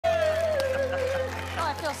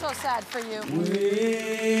feel so sad for you.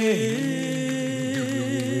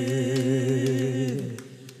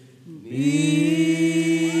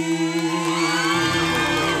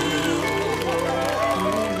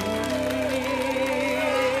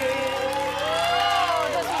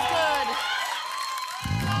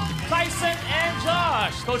 Tyson and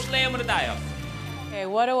Josh. Coach Lea muna tayo. Okay,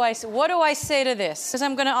 what do I say to this? Because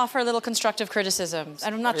I'm going to offer a little constructive criticism.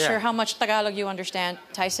 I'm not sure how much Tagalog you understand,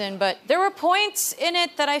 Tyson, but there were points in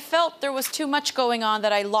it that I felt there was too much going on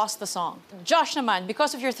that I lost the song. Josh naman,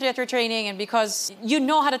 because of your theater training and because you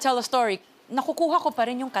know how to tell a story, nakukuha ko pa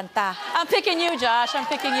rin yung kanta. I'm picking you, Josh. I'm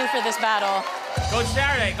picking you for this battle. Coach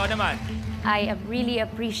Sarah, ikaw naman. I really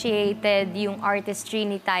appreciated yung artistry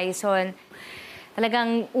ni Tyson.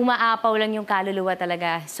 Talagang umaapaw lang yung kaluluwa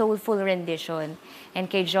talaga. Soulful rendition. And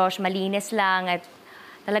kay Josh, malinis lang at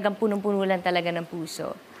talagang punong-puno lang talaga ng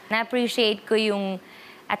puso. Na-appreciate ko yung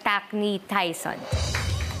attack ni Tyson.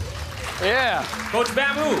 Yeah. Coach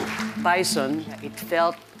Bamboo. Tyson, it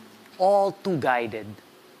felt all too guided.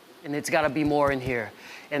 And it's got to be more in here.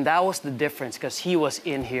 And that was the difference because he was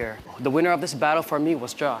in here. The winner of this battle for me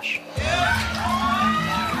was Josh.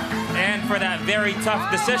 And for that very tough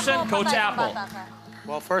decision, Coach Apple.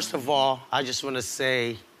 Well, first of all, I just want to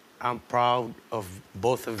say I'm proud of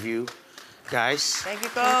both of you guys. Thank you,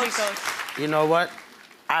 Coach. You know what?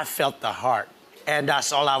 I felt the heart. And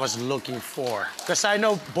that's all I was looking for. Because I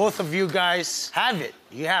know both of you guys have it.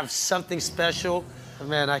 You have something special.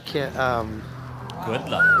 Man, I can't... Good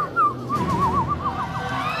luck.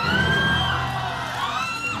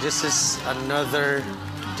 This is another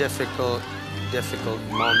difficult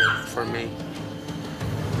moment for me.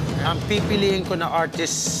 Ang pipiliin ko na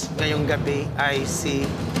artist ngayong gabi ay si...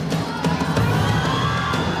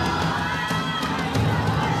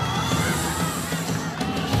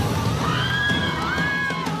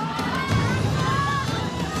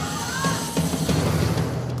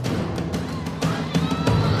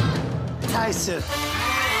 Tyson.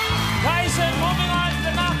 Tyson, moving on to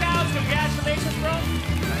the knockouts. Congratulations, bro.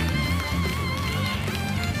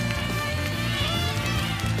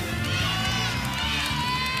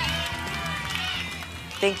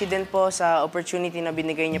 Thank you din po sa opportunity na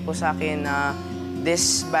binigay niyo po sa akin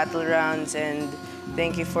this battle rounds, and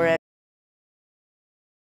thank you for